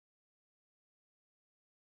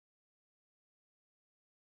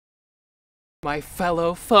My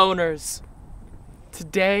fellow phoners,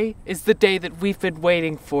 today is the day that we've been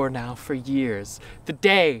waiting for now for years. The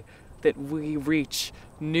day that we reach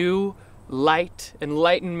new light,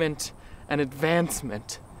 enlightenment, and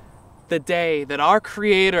advancement. The day that our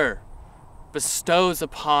Creator bestows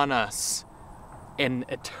upon us an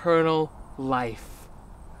eternal life.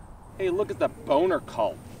 Hey, look at the boner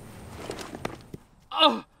cult.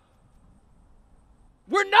 Oh!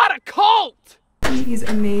 We're not a cult! He's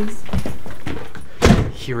amazed.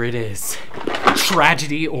 Here it is.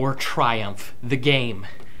 Tragedy or Triumph, the game.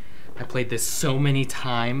 I played this so many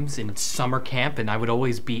times in summer camp and I would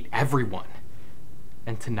always beat everyone.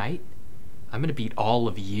 And tonight, I'm gonna beat all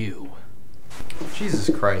of you.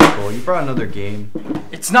 Jesus Christ, Cole, you brought another game.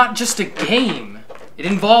 It's not just a game. It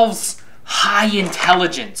involves high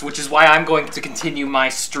intelligence, which is why I'm going to continue my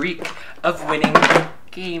streak of winning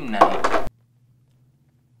game night.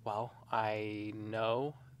 Well, I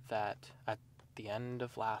know that at the end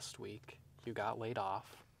of last week, you got laid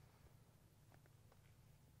off,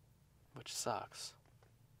 which sucks.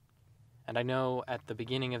 And I know at the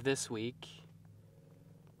beginning of this week,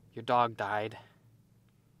 your dog died.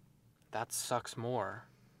 That sucks more.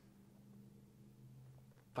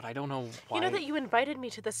 But I don't know why. You know that you invited me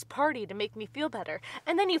to this party to make me feel better,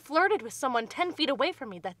 and then you flirted with someone 10 feet away from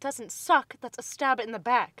me. That doesn't suck. That's a stab in the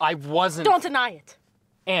back. I wasn't. Don't deny it.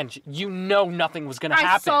 Ange, you know nothing was gonna happen.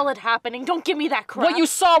 I saw it happening. Don't give me that crap. What you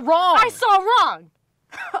saw wrong! I saw wrong!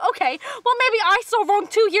 Okay, well maybe I saw wrong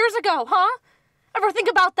 2 years ago, huh? Ever think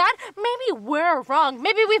about that? Maybe we're wrong.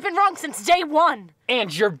 Maybe we've been wrong since day one.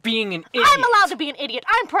 And you're being an idiot. I'm allowed to be an idiot.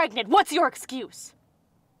 I'm pregnant. What's your excuse?